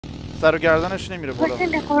سر و گردنش نمیره بالا.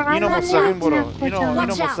 اینو مستقیم برو.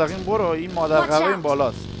 اینو مستقیم برو. این مادر قوه این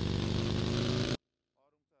بالاست.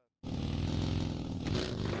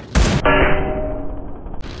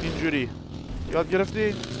 اینجوری یاد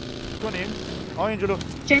گرفتی؟ کنیم؟ این جلو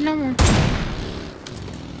جلومون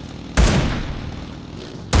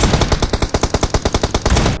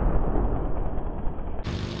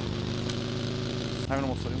همینو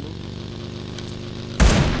مستقیم بود.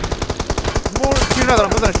 تیر ندارم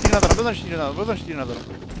بزنش تیر ندارم.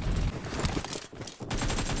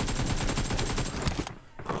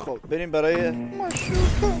 خب بریم برای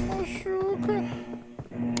مشروکه.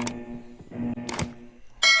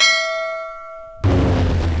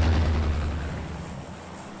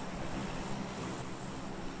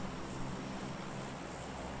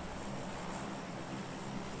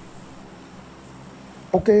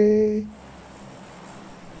 اوکی.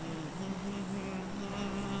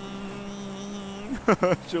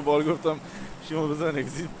 چه بار گفتم شما بزن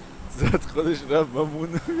اکزیت زد خودش رفت من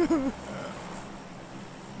موندم.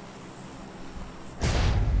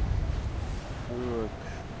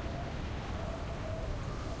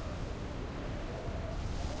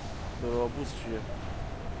 برابوس چیه؟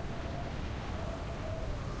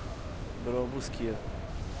 برابوس کیه؟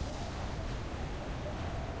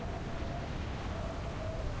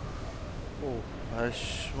 اوه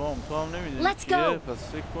پشمام تو هم نمیدونی کیه؟ پس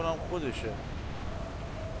فکر کنم خودشه.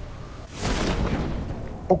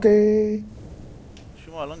 اوکی.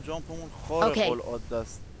 شما الان جامپمون خارق العاده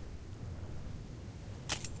است.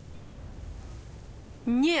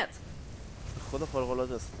 Нет. خدا خارق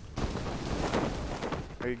العاده است.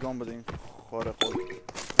 اگه گام بده این خارق العاده.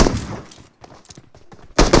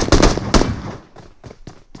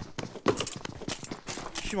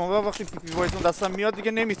 شما وقتی پی پی وایزون دستم میاد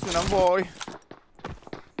دیگه نمیتونم. وای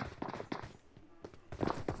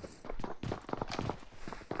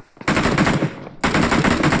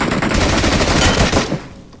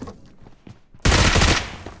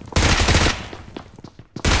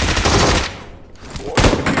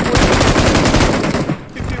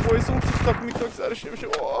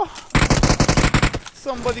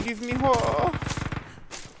Somebody give me her.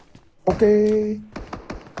 Okay.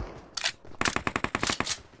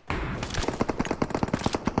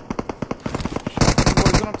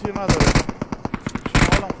 بازم تیر نداره.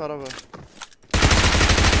 حالم خرابه.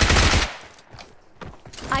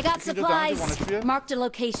 I got supplies. Marked a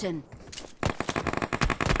location.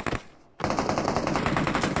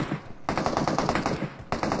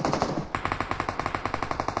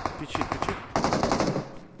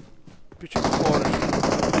 Küçük fuarı.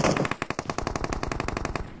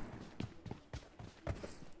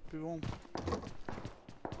 Bir bom.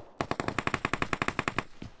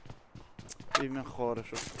 Evime خاره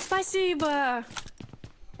شد. Спасибо.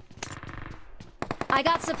 I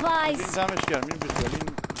got supplies. این دمش گرم. این بیخیال. این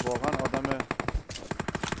واقعا آدم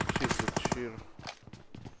چیز بود. شیر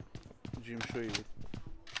جیم شویی بود.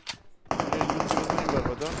 این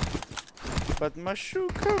بربادا. بعد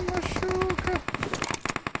مشوکه.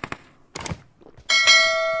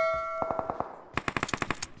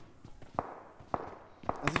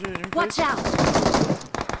 Watch out!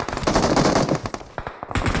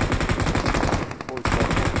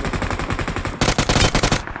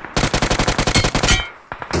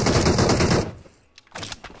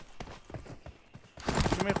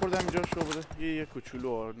 چون خوردم اینجا شو بده یه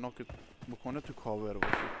کوچولو ناکت بکنه تو کاور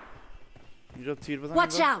باشه. اینجا تیر بزن.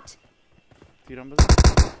 Watch out! تیرم بزن.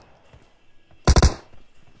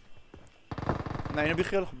 نه اینو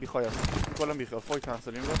بیخیال بیخوای است. کلا بیخیال فایت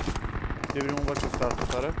کنسل این رو. ببینیم اون وقت استارت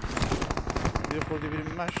بساره. یه خورده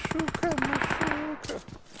بریم مشوکه.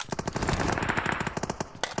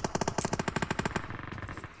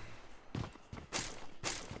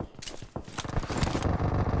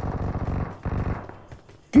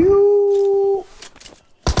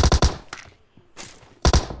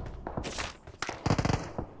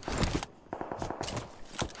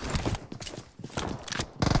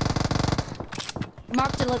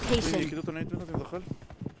 Mark the location. یکی دو تا نید بزنیم داخل.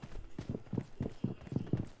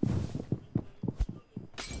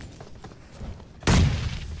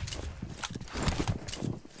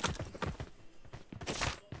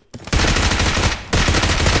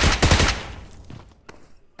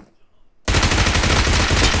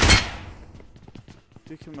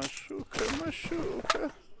 یکی مشوکه.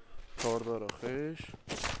 تار داره خیش.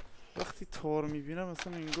 وقتی تار میبینم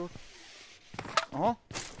مثلا انگار آها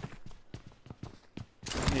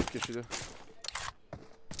نیت کشیده.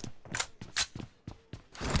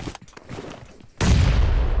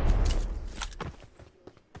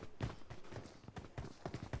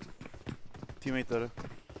 تیمیت داره.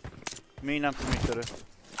 مینم تیمیت داره.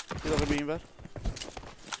 یه دقیقه به این ور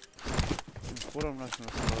خورم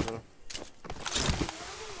نشونستم برادرم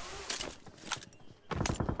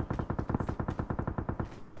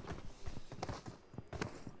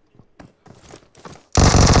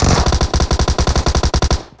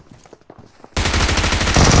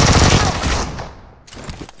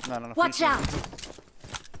نه Watch out!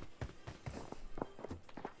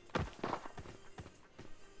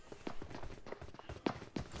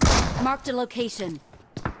 Marked a location.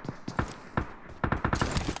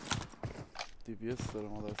 DBS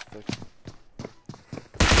دارم آدر استک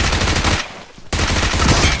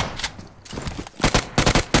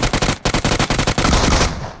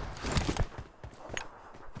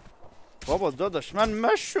بابا داداش من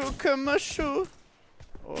مشو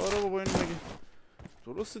آره بابا اینو میگی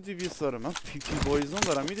درست DBS دارم من پی بایزون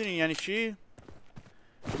دارم میدونی یعنی چی؟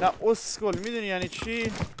 نه اسکل میدونی یعنی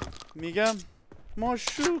چی؟ میگم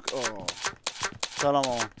مشوک سلام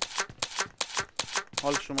آمان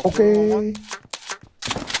حال شما خوبه مامان؟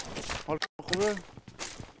 حال شما خوبه؟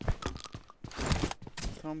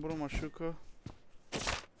 هم برو مشوکا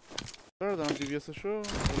بردارم DBS شو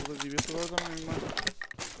DBS رو بردارم این من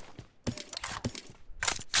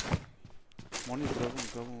مانی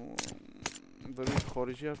زبون داری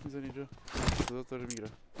خارجی حرف میزنی اینجا صدا داره میگیره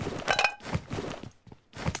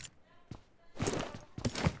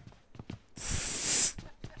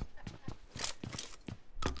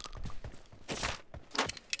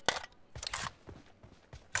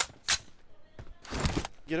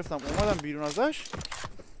گرفتم اومدم بیرون ازش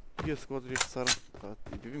یه اسکواد ریخت سرم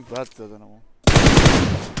ببین بد زدن اما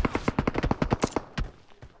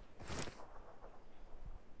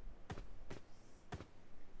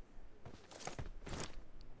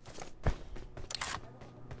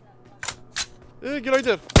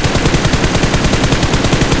گلایدر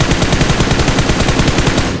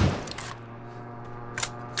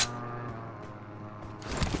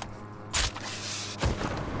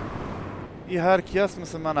این هر کی هست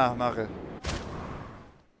مثل من احمقه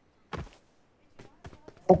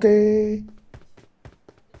اوکی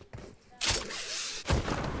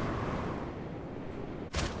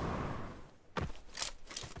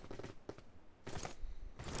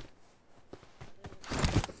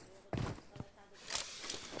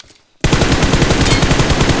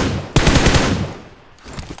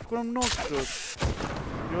کنم ناک شد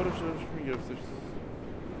یارش دارش میگرفتش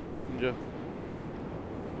اینجا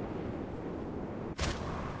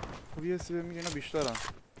خب یه سیبه میگه اینا بیشترم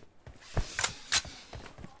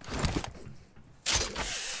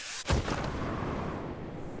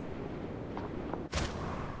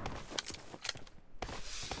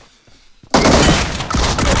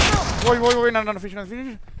وای نه فیش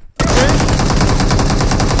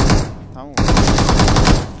تموم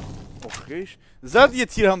خیش زد یه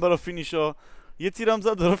تیر هم برای فینیش ها یه تیر هم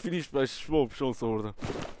زد برای فینیش باش باب شانس آوردم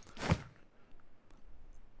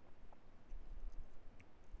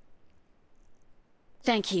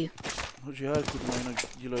Thank you. حاجی هر کدوم اینا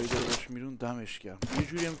گلایدر باش میرون دمش گرم یه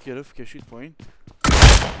جوری هم گرفت کشید پایین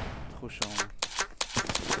خوشم آمد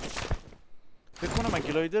فکر کنم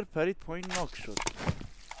گلایدر پرید پایین ناک شد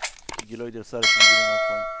گلایدر سرشون بیرون اومد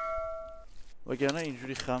پایین وگرنه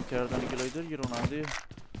اینجوری خم کردن گلایدر یه راننده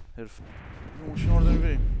حرفه ماشین آرداری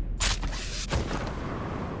بریم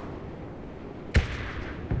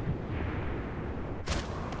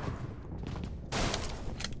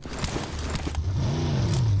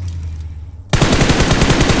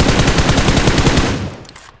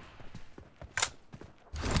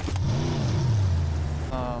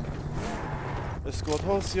اسکواد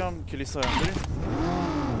هاوسی هم کلیسا هم بریم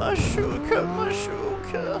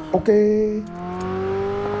مشوکه اوکی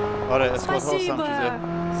آره اسکواد هاوس هم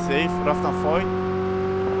چیزه سیف رفتم فایت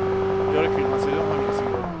یاره کیل مسیده هم همین کسی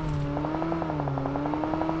گره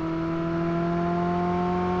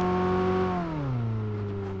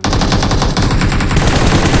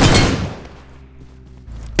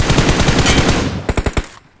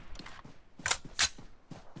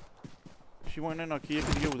شیما اینه ناکی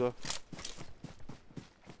یکی دیگه بودا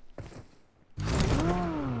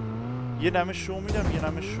یه نمه شو میدم یه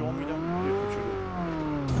کوچولو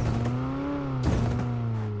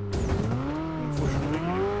این فوشونو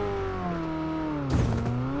بگیریم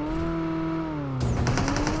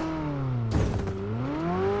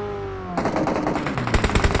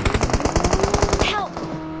Help!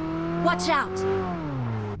 Watch out!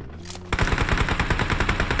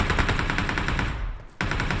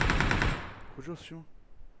 کجاست شما؟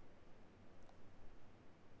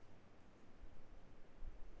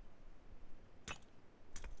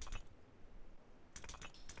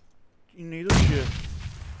 این نیدو چیه؟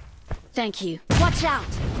 Thank you. Watch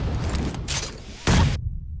out!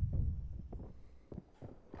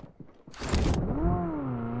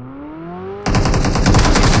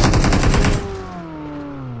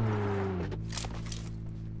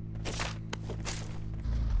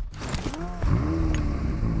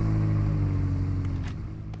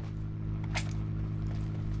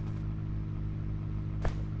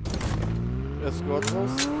 اسکواد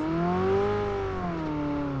هست.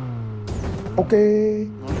 اوکی.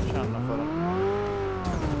 نه چند نفرم.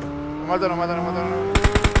 اومدن.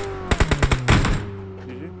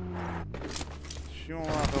 دیدی؟ چی اومد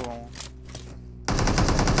عقبمون؟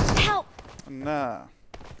 Help! نه.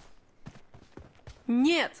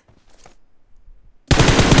 Нет!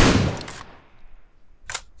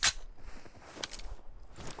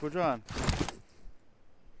 کجا هن؟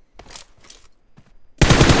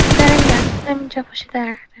 دارم اینجا پشت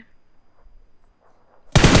درختم.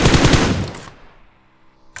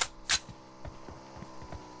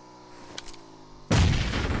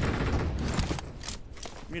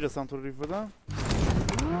 میرسم تو رو ریف بدم؟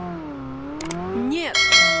 Нет!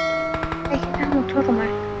 یکی موتور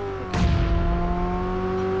اومد.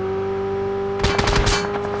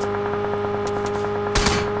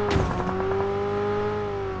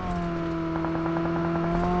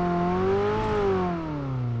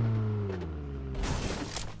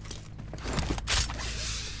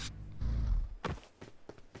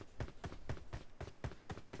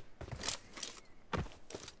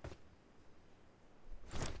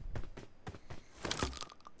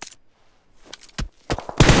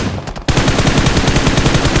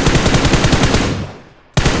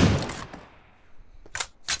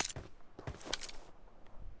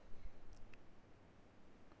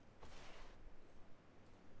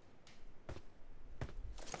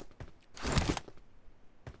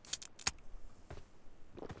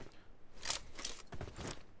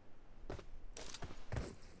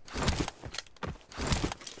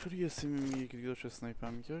 چرا یه سیمی میگه که داشت اسنایپ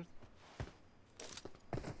هم میکرد؟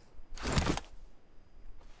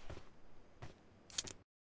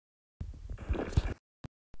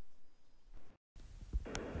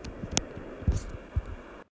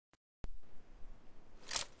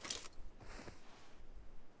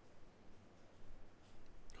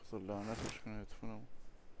 خدا لعنتش کنه اتفونم.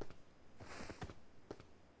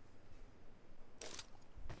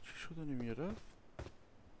 چی شده نمیه رفت؟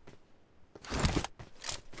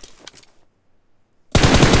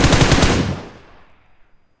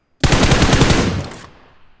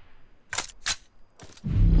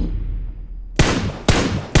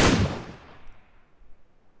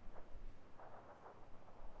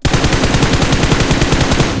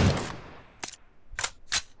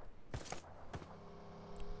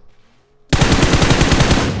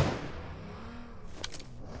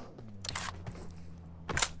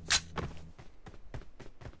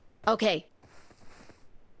 Okay.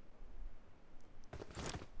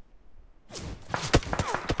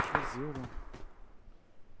 چه زیادم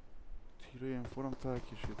تیره این فورم ته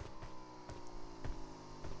کشید.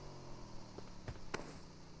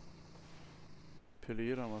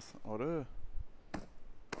 پلیر هم اصلا آره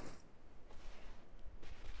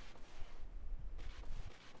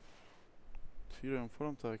تیره این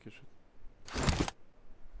فورم ته کشید.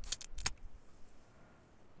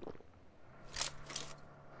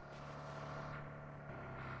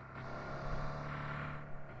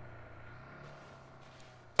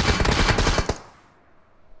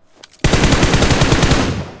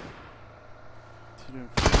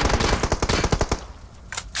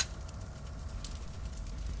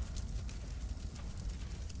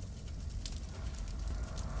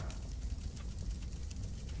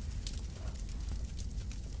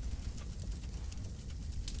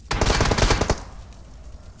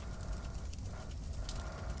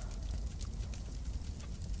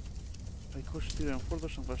 ای کاش تیر انفور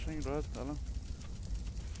داشتم قشنگ راحت الان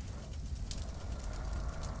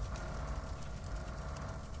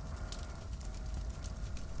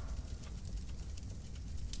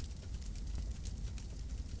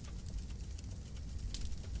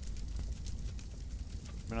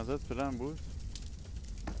به نظرت پلن بود؟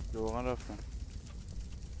 یا واقعا رفتم؟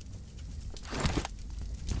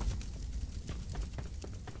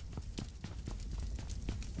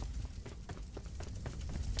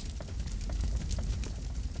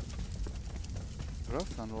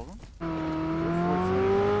 رفتن واقعا؟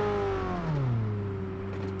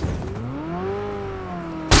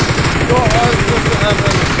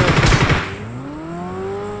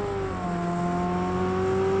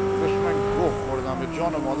 داشت من گوه خوردم به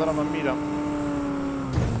جان مادرم من میرم.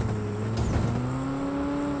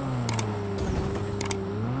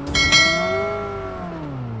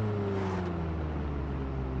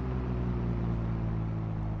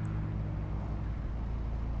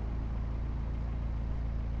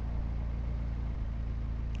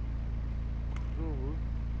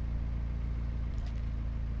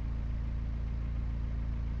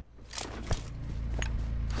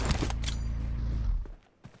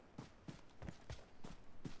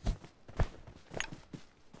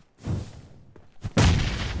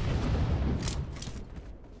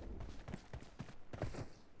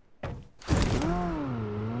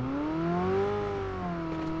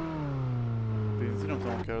 رو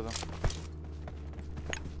تمام کردم.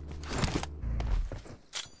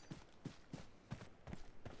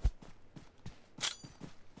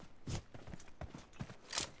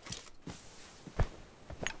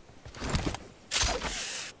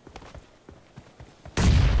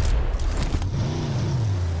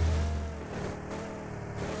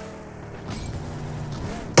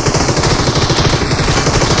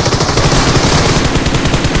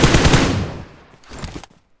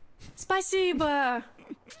 Спасибо.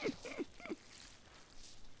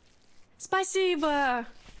 Спасибо.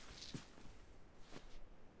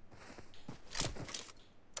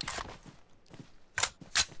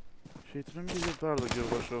 Şeytanım geliyor darda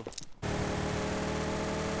Gürbaşov.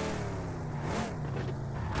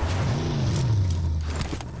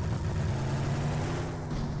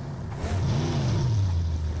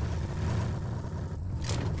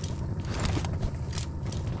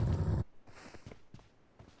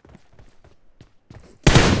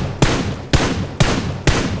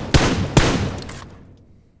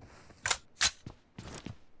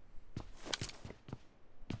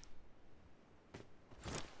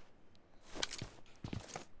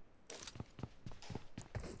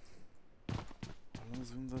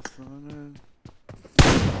 Lazım da sana.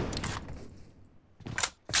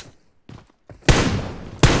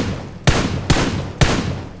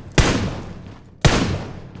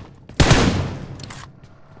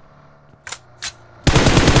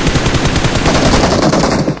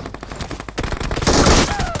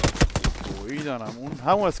 ویدانم اون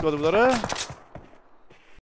همون اسکاد داره.